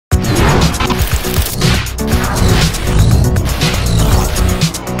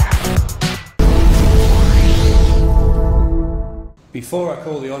Before I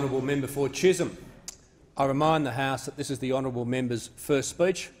call the honourable member for Chisholm, I remind the House that this is the honourable member's first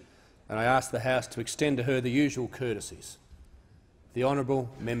speech, and I ask the House to extend to her the usual courtesies. The honourable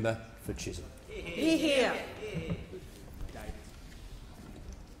member for Chisholm. Hear, hear.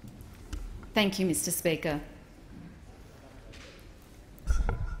 Thank you, Mr Speaker.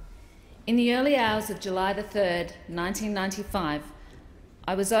 In the early hours of July 3rd, 1995,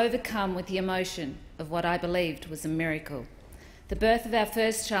 I was overcome with the emotion of what I believed was a miracle, the birth of our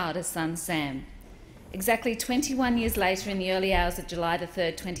first child, a son, Sam. Exactly 21 years later, in the early hours of July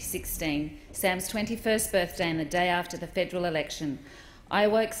 3rd, 2016, Sam's 21st birthday and the day after the federal election, I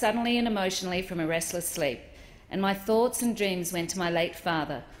awoke suddenly and emotionally from a restless sleep, and my thoughts and dreams went to my late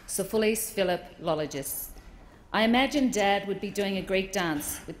father, Sir Philip Lologis. I imagined Dad would be doing a Greek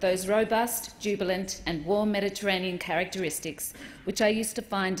dance with those robust, jubilant and warm Mediterranean characteristics which I used to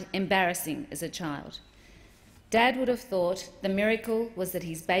find embarrassing as a child. Dad would have thought the miracle was that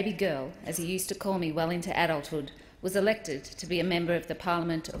his baby girl, as he used to call me well into adulthood, was elected to be a member of the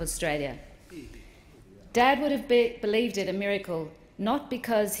Parliament of Australia. Dad would have believed it a miracle not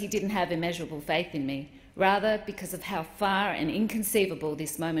because he didn't have immeasurable faith in me, rather because of how far and inconceivable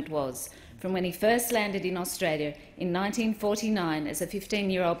this moment was, from when he first landed in Australia in 1949 as a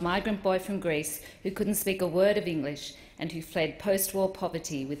 15-year-old migrant boy from Greece who couldn't speak a word of English and who fled post-war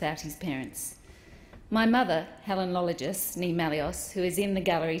poverty without his parents. My mother, Helen Lologis, née Malios, who is in the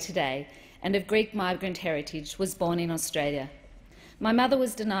gallery today, and of Greek migrant heritage, was born in Australia. My mother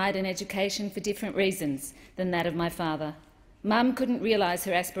was denied an education for different reasons than that of my father. Mum couldn't realise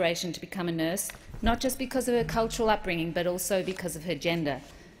her aspiration to become a nurse, not just because of her cultural upbringing, but also because of her gender.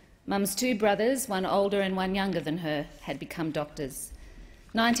 Mum's two brothers, one older and one younger than her, had become doctors.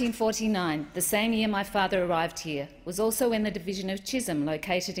 1949, the same year my father arrived here, was also when the division of Chisholm,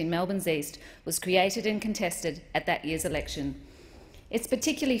 located in Melbourne's east, was created and contested at that year's election. It's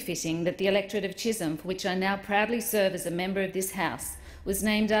particularly fitting that the electorate of Chisholm, for which I now proudly serve as a member of this House, was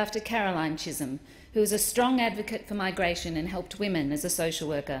named after Caroline Chisholm, who was a strong advocate for migration and helped women as a social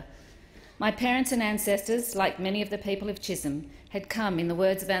worker. My parents and ancestors, like many of the people of Chisholm, had come, in the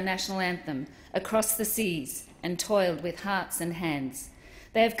words of our national anthem, across the seas and toiled with hearts and hands.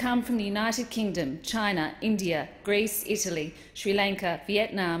 They have come from the United Kingdom, China, India, Greece, Italy, Sri Lanka,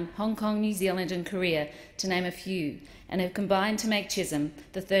 Vietnam, Hong Kong, New Zealand and Korea, to name a few, and have combined to make Chisholm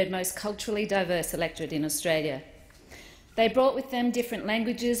the third most culturally diverse electorate in Australia. They brought with them different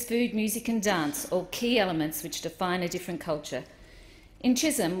languages, food, music and dance, all key elements which define a different culture. In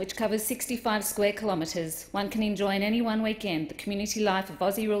Chisholm, which covers 65 square kilometres, one can enjoy in any one weekend the community life of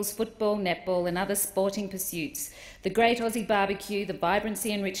Aussie rules football, netball and other sporting pursuits, the great Aussie barbecue, the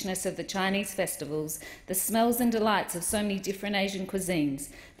vibrancy and richness of the Chinese festivals, the smells and delights of so many different Asian cuisines,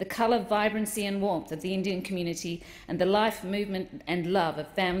 the colour, vibrancy and warmth of the Indian community, and the life, movement and love of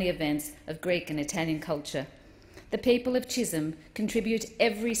family events of Greek and Italian culture. The people of Chisholm contribute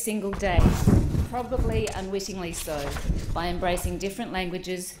every single day, probably unwittingly so, by embracing different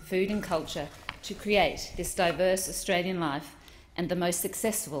languages, food and culture to create this diverse Australian life and the most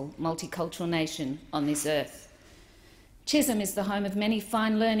successful multicultural nation on this earth. Chisholm is the home of many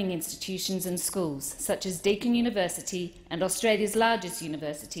fine learning institutions and schools, such as Deakin University and Australia's largest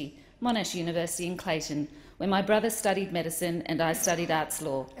university, Monash University in Clayton, where my brother studied medicine and I studied arts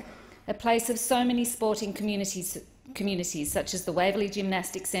law. A place of so many sporting communities such as the Waverley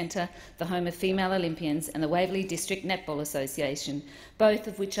Gymnastics Centre, the home of female Olympians, and the Waverley District Netball Association, both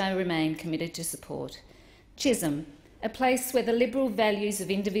of which I remain committed to support. Chisholm, a place where the liberal values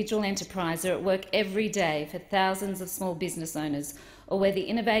of individual enterprise are at work every day for thousands of small business owners, or where the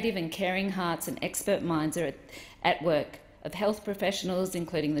innovative and caring hearts and expert minds are at work of health professionals,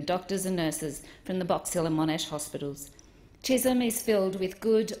 including the doctors and nurses from the Box Hill and Monash hospitals. Chisholm is filled with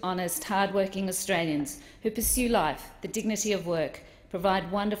good, honest, hard-working Australians who pursue life, the dignity of work,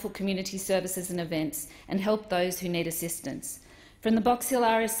 provide wonderful community services and events, and help those who need assistance. From the Box Hill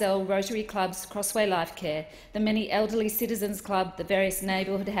RSL, Rotary Clubs, Crossway Life Care, the many Elderly Citizens Club, the various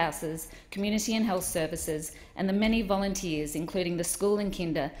neighbourhood houses, community and health services, and the many volunteers, including the school and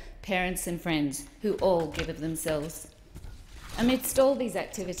kinder, parents and friends, who all give of themselves. Amidst all these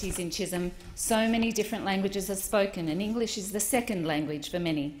activities in Chisholm, so many different languages are spoken, and English is the second language for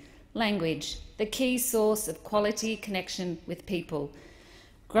many. Language, the key source of quality connection with people.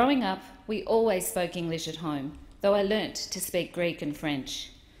 Growing up, we always spoke English at home, though I learnt to speak Greek and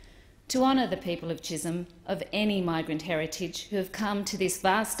French. To honour the people of Chisholm, of any migrant heritage, who have come to this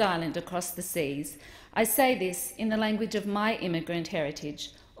vast island across the seas, I say this in the language of my immigrant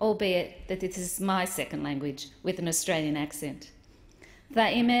heritage, albeit that this is my second language with an Australian accent. Tha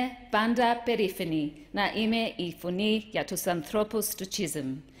ime banda perifeni, na ime I funi ya tus anthropos tu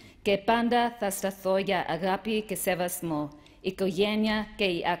Chisholm. Ke banda thastathoia agapi ke sevasmo, ikoyenia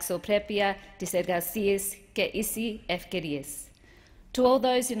ke I axoprepia disergasies ke isi efkeries. To all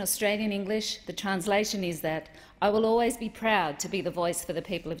those in Australian English, the translation is that I will always be proud to be the voice for the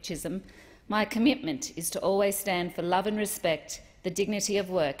people of Chisholm. My commitment is to always stand for love and respect, the dignity of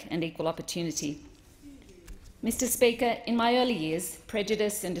work and equal opportunity. Mr. Speaker, in my early years,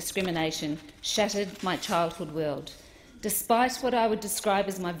 prejudice and discrimination shattered my childhood world. Despite what I would describe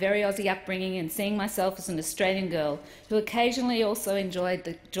as my very Aussie upbringing and seeing myself as an Australian girl who occasionally also enjoyed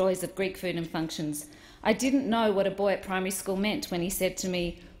the joys of Greek food and functions, I didn't know what a boy at primary school meant when he said to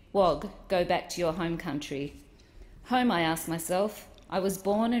me, "Wog, go back to your home country." Home, I asked myself. I was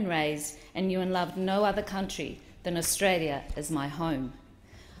born and raised and knew and loved no other country than Australia as my home.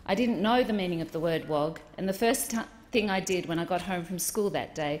 I didn't know the meaning of the word wog, and the first thing I did when I got home from school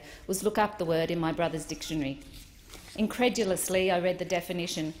that day was look up the word in my brother's dictionary. Incredulously, I read the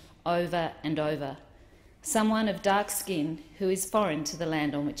definition over and over. Someone of dark skin who is foreign to the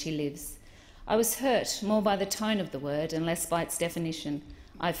land on which he lives. I was hurt more by the tone of the word and less by its definition.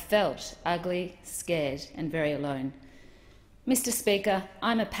 I felt ugly, scared, and very alone. Mr. Speaker,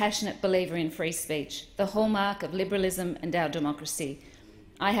 I'm a passionate believer in free speech, the hallmark of liberalism and our democracy.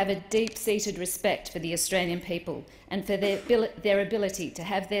 I have a deep-seated respect for the Australian people and for their ability to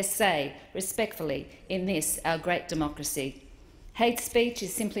have their say respectfully in this, our great democracy. Hate speech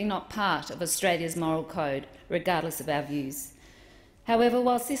is simply not part of Australia's moral code, regardless of our views. However,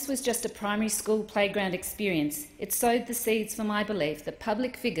 whilst this was just a primary school playground experience, it sowed the seeds for my belief that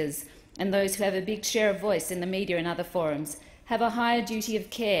public figures and those who have a big share of voice in the media and other forums have a higher duty of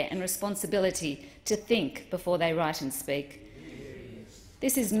care and responsibility to think before they write and speak.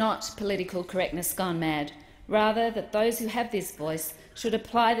 This is not political correctness gone mad, rather that those who have this voice should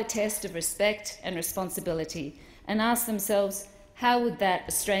apply the test of respect and responsibility and ask themselves, how would that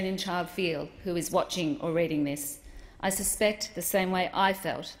Australian child feel who is watching or reading this? I suspect the same way I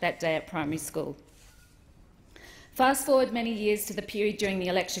felt that day at primary school. Fast forward many years to the period during the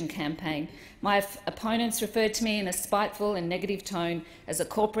election campaign. My opponents referred to me in a spiteful and negative tone as a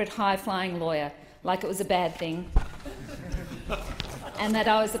corporate high-flying lawyer, like it was a bad thing, and that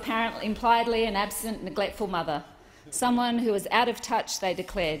I was apparently impliedly an absent, neglectful mother, someone who was out of touch, they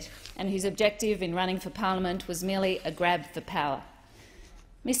declared, and whose objective in running for Parliament was merely a grab for power.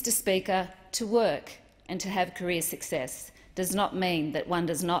 Mr. Speaker, to work and to have career success does not mean that one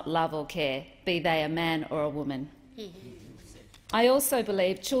does not love or care, be they a man or a woman. I also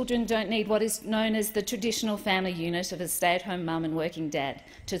believe children don't need what is known as the traditional family unit of a stay-at-home mum and working dad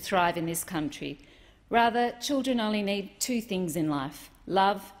to thrive in this country. Rather, children only need two things in life: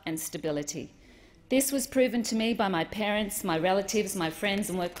 love and stability. This was proven to me by my parents, my relatives, my friends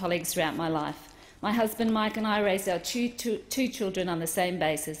and work colleagues throughout my life. My husband Mike and I raised our two children on the same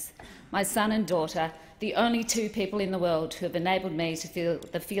basis. My son and daughter, the only two people in the world who have enabled me to feel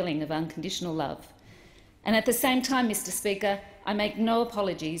the feeling of unconditional love. And at the same time, Mr. Speaker, I make no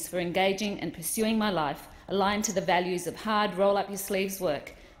apologies for engaging and pursuing my life aligned to the values of hard, roll-up-your-sleeves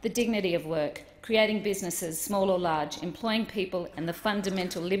work, the dignity of work, creating businesses, small or large, employing people and the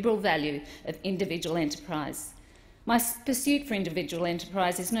fundamental liberal value of individual enterprise. My pursuit for individual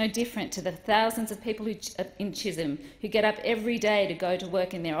enterprise is no different to the thousands of people in Chisholm who get up every day to go to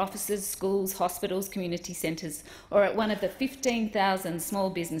work in their offices, schools, hospitals, community centres, or at one of the 15,000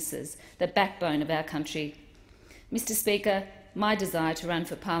 small businesses, the backbone of our country. Mr. Speaker, my desire to run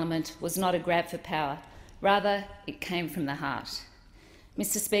for Parliament was not a grab for power. Rather, it came from the heart.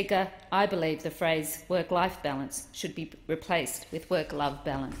 Mr. Speaker, I believe the phrase work-life balance should be replaced with work-love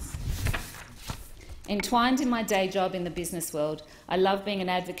balance. Entwined in my day job in the business world, I love being an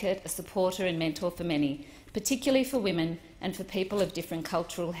advocate, a supporter and mentor for many, particularly for women and for people of different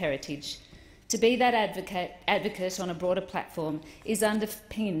cultural heritage. To be that advocate on a broader platform is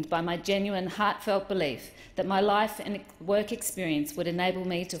underpinned by my genuine, heartfelt belief that my life and work experience would enable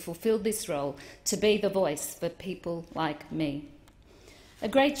me to fulfil this role, to be the voice for people like me. A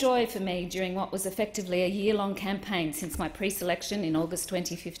great joy for me during what was effectively a year-long campaign since my pre-selection in August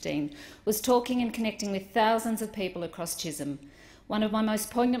 2015 was talking and connecting with thousands of people across Chisholm. One of my most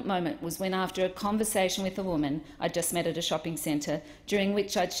poignant moments was when, after a conversation with a woman I'd just met at a shopping centre, during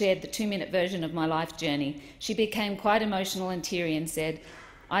which I'd shared the 2-minute version of my life journey, she became quite emotional and teary and said,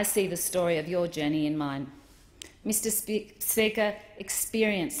 "I see the story of your journey in mine." Mr. Speaker,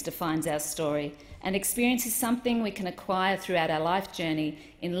 experience defines our story, and experience is something we can acquire throughout our life journey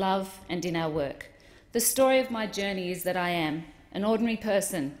in love and in our work. The story of my journey is that I am an ordinary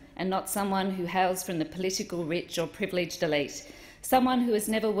person and not someone who hails from the political rich or privileged elite. someone who has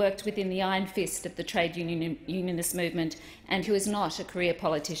never worked within the iron fist of the trade unionist movement and who is not a career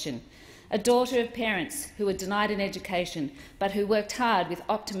politician, a daughter of parents who were denied an education but who worked hard with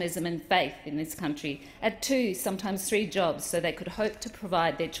optimism and faith in this country at 2, sometimes 3 jobs so they could hope to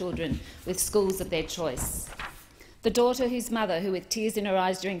provide their children with schools of their choice. The daughter whose mother, who with tears in her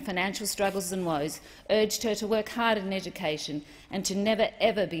eyes during financial struggles and woes, urged her to work hard in education and to never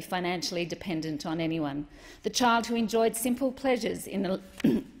ever be financially dependent on anyone. The child who enjoyed simple pleasures in a,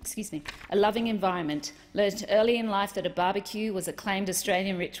 a loving environment, learned early in life that a barbecue was a claimed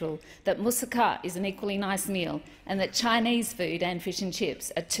Australian ritual, that moussaka is an equally nice meal, and that Chinese food and fish and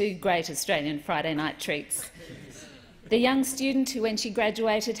chips are 2 great Australian Friday night treats. The young student who, when she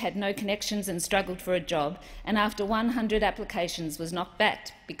graduated, had no connections and struggled for a job, and after 100 applications was knocked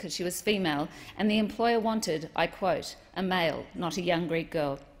back because she was female, and the employer wanted, I quote, a male, not a young Greek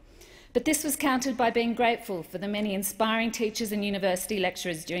girl. But this was countered by being grateful for the many inspiring teachers and university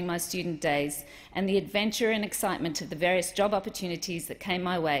lecturers during my student days and the adventure and excitement of the various job opportunities that came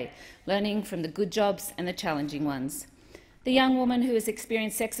my way, learning from the good jobs and the challenging ones. The young woman who has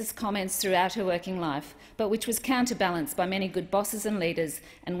experienced sexist comments throughout her working life, but which was counterbalanced by many good bosses and leaders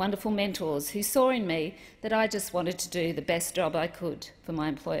and wonderful mentors who saw in me that I just wanted to do the best job I could for my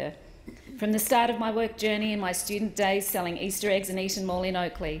employer. From the start of my work journey in my student days selling Easter eggs in Eaton Mall in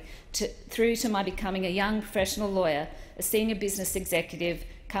Oakley, through to my becoming a young professional lawyer, a senior business executive,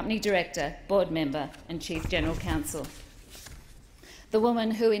 company director, board member and chief general counsel. The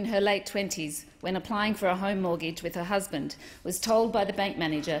woman who, in her late 20s, when applying for a home mortgage with her husband, was told by the bank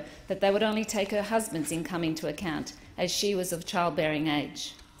manager that they would only take her husband's income into account, as she was of childbearing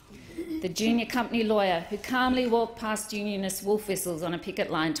age. The junior company lawyer who calmly walked past unionist wolf whistles on a picket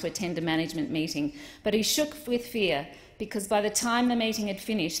line to attend a management meeting, but who shook with fear because by the time the meeting had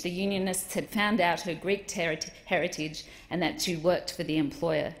finished, the unionists had found out her Greek heritage and that she worked for the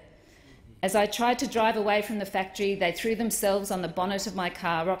employer. As I tried to drive away from the factory, they threw themselves on the bonnet of my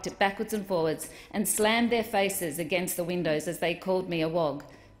car, rocked it backwards and forwards, and slammed their faces against the windows as they called me a wog,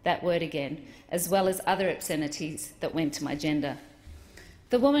 that word again, as well as other obscenities that went to my gender.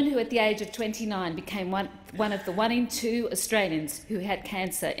 The woman who at the age of 29 became one of the 1 in 2 Australians who had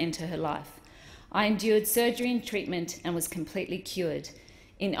cancer enter her life. I endured surgery and treatment and was completely cured.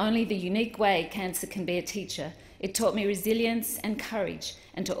 In only the unique way cancer can be a teacher, it taught me resilience and courage,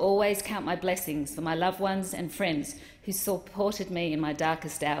 and to always count my blessings for my loved ones and friends who supported me in my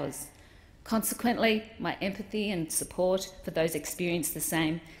darkest hours. Consequently, my empathy and support for those experienced the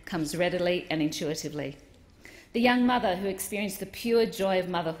same comes readily and intuitively. The young mother who experienced the pure joy of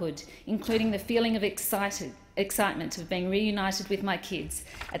motherhood, including the feeling of excitement of being reunited with my kids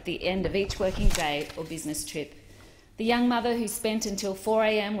at the end of each working day or business trip. The young mother who spent until 4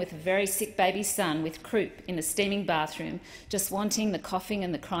 a.m. with a very sick baby son with croup in a steaming bathroom, just wanting the coughing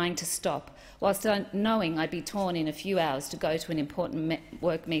and the crying to stop, whilst knowing I'd be torn in a few hours to go to an important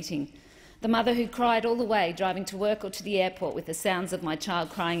work meeting. The mother who cried all the way driving to work or to the airport with the sounds of my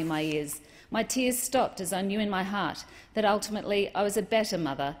child crying in my ears. My tears stopped as I knew in my heart that ultimately I was a better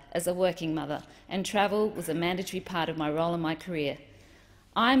mother as a working mother, and travel was a mandatory part of my role in my career.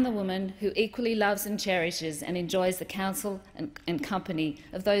 I am the woman who equally loves and cherishes and enjoys the counsel and company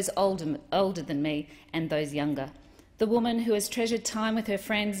of those older than me and those younger. The woman who has treasured time with her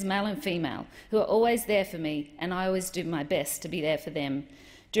friends, male and female, who are always there for me, and I always do my best to be there for them.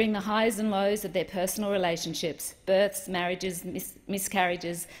 During the highs and lows of their personal relationships, births, marriages,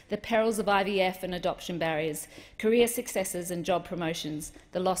 miscarriages, the perils of IVF and adoption barriers, career successes and job promotions,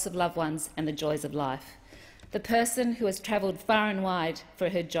 the loss of loved ones and the joys of life. The person who has travelled far and wide for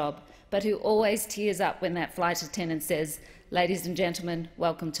her job, but who always tears up when that flight attendant says, "Ladies and gentlemen,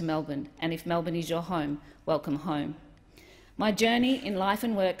 welcome to Melbourne, and if Melbourne is your home, welcome home." My journey in life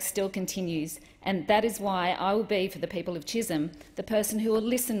and work still continues, and that is why I will be, for the people of Chisholm, the person who will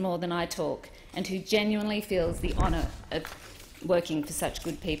listen more than I talk and who genuinely feels the honour of working for such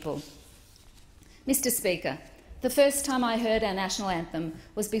good people. Mr Speaker, the first time I heard our national anthem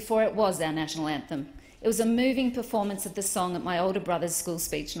was before it was our national anthem. It was a moving performance of the song at my older brother's school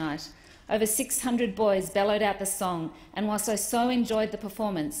speech night. Over 600 boys bellowed out the song, and whilst I so enjoyed the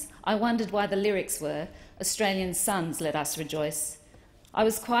performance, I wondered why the lyrics were, "Australian sons, let us rejoice." I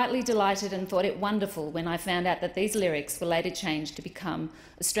was quietly delighted and thought it wonderful when I found out that these lyrics were later changed to become,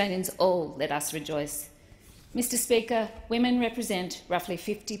 "Australians all, let us rejoice." Mr Speaker, women represent roughly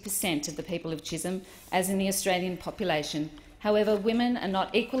 50% of the people of Chisholm, as in the Australian population. However, women are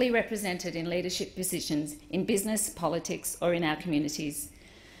not equally represented in leadership positions in business, politics or in our communities.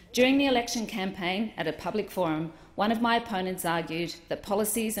 During the election campaign at a public forum, one of my opponents argued that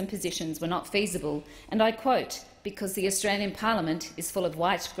policies and positions were not feasible, and I quote, because the Australian Parliament is full of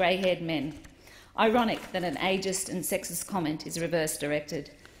white, grey-haired men. Ironic that an ageist and sexist comment is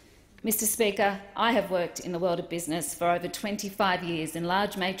reverse-directed. Mr Speaker, I have worked in the world of business for over 25 years in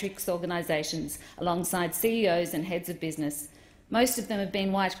large matrix organisations alongside CEOs and heads of business. Most of them have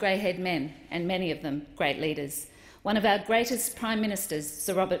been white, grey-haired men, and many of them great leaders. One of our greatest Prime Ministers,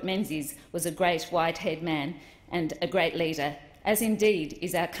 Sir Robert Menzies, was a great white-haired man and a great leader, as indeed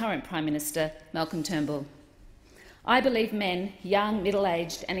is our current Prime Minister, Malcolm Turnbull. I believe men, young,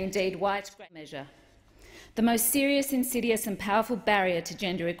 middle-aged and indeed white, measure. The most serious, insidious and powerful barrier to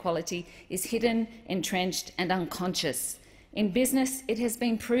gender equality is hidden, entrenched and unconscious. In business, it has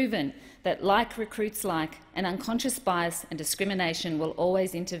been proven that like recruits like, an unconscious bias and discrimination will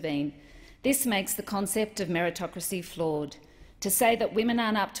always intervene. This makes the concept of meritocracy flawed. To say that women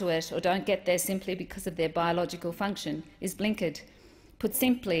aren't up to it or don't get there simply because of their biological function is blinkered. Put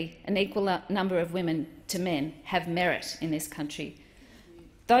simply, an equal number of women to men have merit in this country.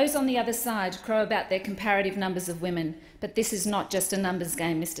 Those on the other side crow about their comparative numbers of women, but this is not just a numbers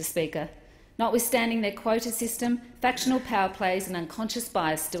game, Mr Speaker. Notwithstanding their quota system, factional power plays and unconscious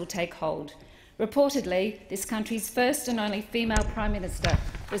bias still take hold. Reportedly, this country's first and only female Prime Minister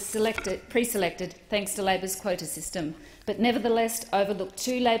was pre-selected thanks to Labor's quota system, but nevertheless overlooked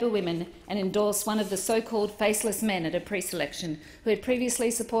 2 Labor women and endorsed one of the so-called faceless men at a pre-selection who had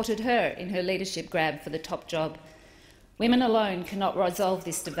previously supported her in her leadership grab for the top job. Women alone cannot resolve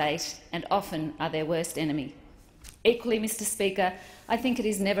this debate and often are their worst enemy. Equally, Mr Speaker, I think it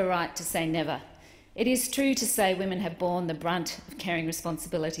is never right to say never. It is true to say women have borne the brunt of caring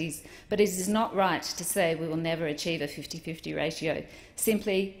responsibilities, but it is not right to say we will never achieve a 50-50 ratio,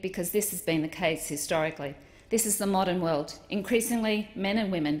 simply because this has been the case historically. This is the modern world. Increasingly, men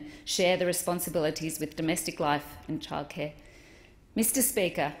and women share the responsibilities with domestic life and childcare. Mr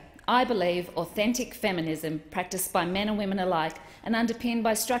Speaker, I believe authentic feminism practiced by men and women alike and underpinned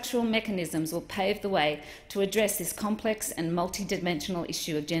by structural mechanisms will pave the way to address this complex and multidimensional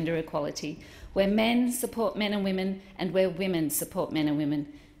issue of gender equality, where men support men and women and where women support men and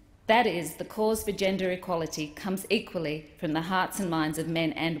women. That is, the cause for gender equality comes equally from the hearts and minds of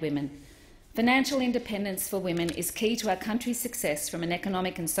men and women. Financial independence for women is key to our country's success from an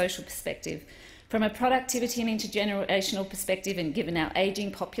economic and social perspective. From a productivity and intergenerational perspective, and given our ageing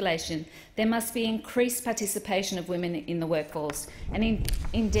population, there must be increased participation of women in the workforce and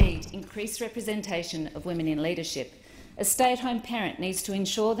indeed increased representation of women in leadership. A stay-at-home parent needs to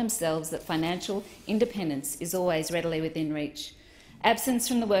ensure themselves that financial independence is always readily within reach. Absence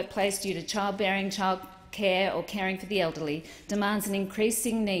from the workplace due to childbearing, childcare or caring for the elderly demands an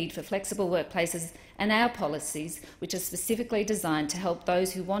increasing need for flexible workplaces and our policies, which are specifically designed to help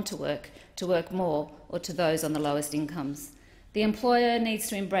those who want to work more, or to those on the lowest incomes. The employer needs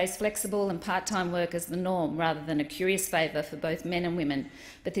to embrace flexible and part-time work as the norm rather than a curious favour for both men and women,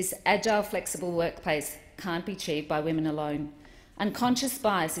 but this agile, flexible workplace can't be achieved by women alone. Unconscious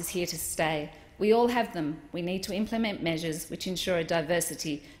bias is here to stay. We all have them. We need to implement measures which ensure a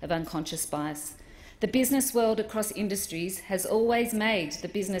diversity of unconscious bias. The business world across industries has always made the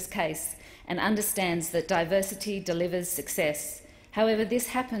business case and understands that diversity delivers success. However, this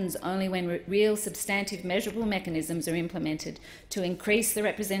happens only when real, substantive, measurable mechanisms are implemented to increase the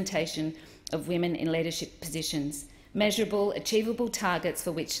representation of women in leadership positions, measurable, achievable targets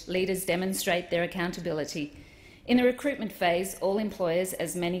for which leaders demonstrate their accountability. In the recruitment phase, all employers,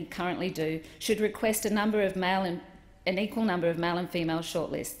 as many currently do, should request an equal number of male and female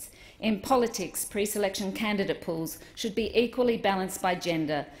shortlists. In politics, pre-selection candidate pools should be equally balanced by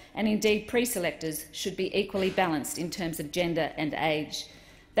gender, and indeed pre-selectors should be equally balanced in terms of gender and age.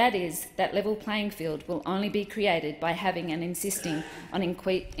 That is, that level playing field will only be created by having and insisting on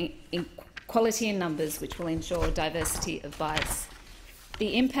equality in numbers, which will ensure diversity of bias.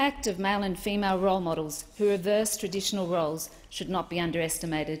 The impact of male and female role models who reverse traditional roles should not be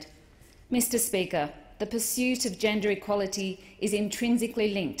underestimated. Mr Speaker, the pursuit of gender equality is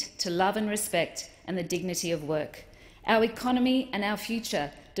intrinsically linked to love and respect and the dignity of work. Our economy and our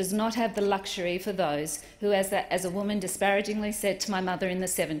future does not have the luxury for those who, as a woman disparagingly said to my mother in the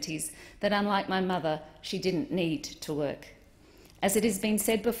 70s, that unlike my mother, she didn't need to work. As it has been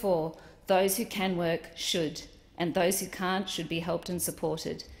said before, those who can work should, and those who can't should be helped and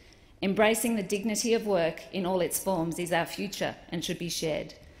supported. Embracing the dignity of work in all its forms is our future and should be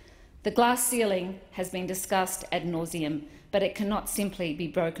shared. The glass ceiling has been discussed ad nauseum, but it cannot simply be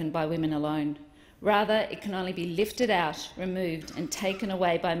broken by women alone. Rather, it can only be lifted out, removed and taken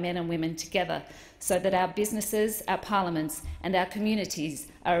away by men and women together, so that our businesses, our parliaments and our communities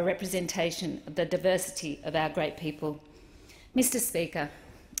are a representation of the diversity of our great people. Mr Speaker,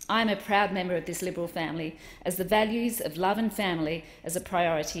 I am a proud member of this Liberal family, as the values of love and family as a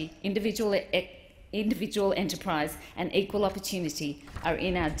priority, individual enterprise and equal opportunity are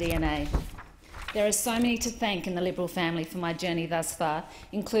in our DNA. There are so many to thank in the Liberal family for my journey thus far,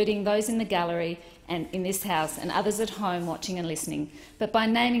 including those in the gallery and in this House and others at home watching and listening. But by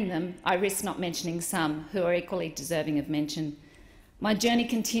naming them, I risk not mentioning some who are equally deserving of mention. My journey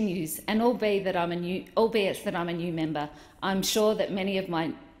continues, and albeit that I'm a new member, I'm sure that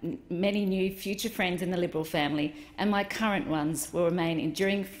many new future friends in the Liberal family and my current ones will remain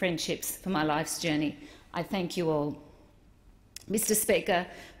enduring friendships for my life's journey. I thank you all. Mr Speaker,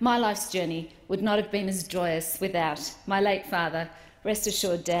 my life's journey would not have been as joyous without my late father. Rest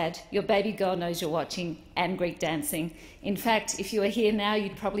assured, Dad, your baby girl knows you're watching, and Greek dancing. In fact, if you were here now,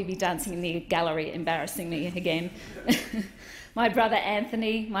 you'd probably be dancing in the gallery, embarrassing me again. My brother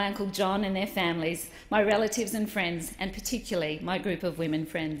Anthony, my uncle John and their families, my relatives and friends, and particularly my group of women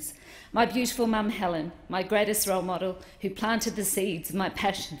friends. My beautiful mum Helen, my greatest role model, who planted the seeds of my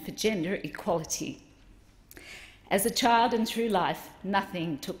passion for gender equality. As a child and through life,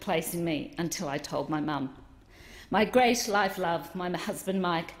 nothing took place in me until I told my mum. My great life love, my husband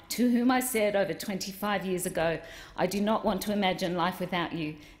Mike, to whom I said over 25 years ago, I do not want to imagine life without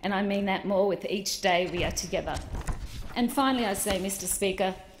you, and I mean that more with each day we are together. And finally I say, Mr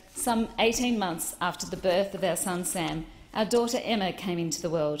Speaker, some 18 months after the birth of our son Sam, our daughter Emma came into the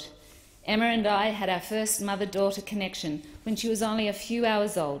world. Emma and I had our first mother-daughter connection when she was only a few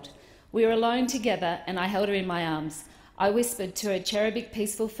hours old. We were alone together and I held her in my arms. I whispered to her cherubic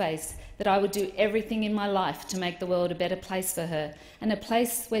peaceful face that I would do everything in my life to make the world a better place for her, and a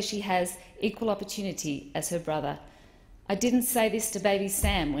place where she has equal opportunity as her brother. I didn't say this to baby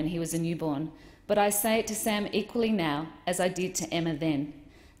Sam when he was a newborn, but I say it to Sam equally now as I did to Emma then.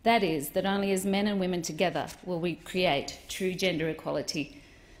 That is, that only as men and women together will we create true gender equality.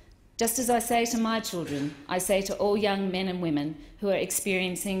 Just as I say to my children, I say to all young men and women who are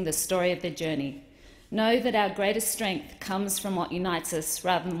experiencing the story of their journey, know that our greatest strength comes from what unites us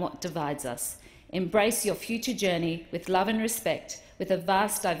rather than what divides us. Embrace your future journey with love and respect, with a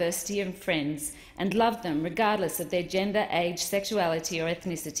vast diversity of friends, and love them regardless of their gender, age, sexuality or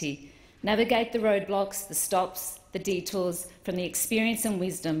ethnicity. Navigate the roadblocks, the stops, the detours from the experience and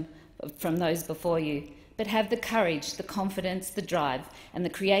wisdom from those before you. But have the courage, the confidence, the drive and the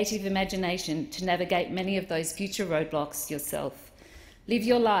creative imagination to navigate many of those future roadblocks yourself. Live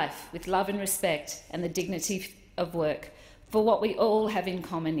your life with love and respect and the dignity of work, for what we all have in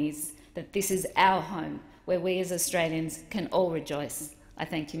common is that this is our home where we as Australians can all rejoice. I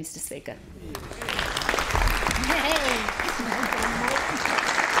thank you, Mr Speaker. Hey.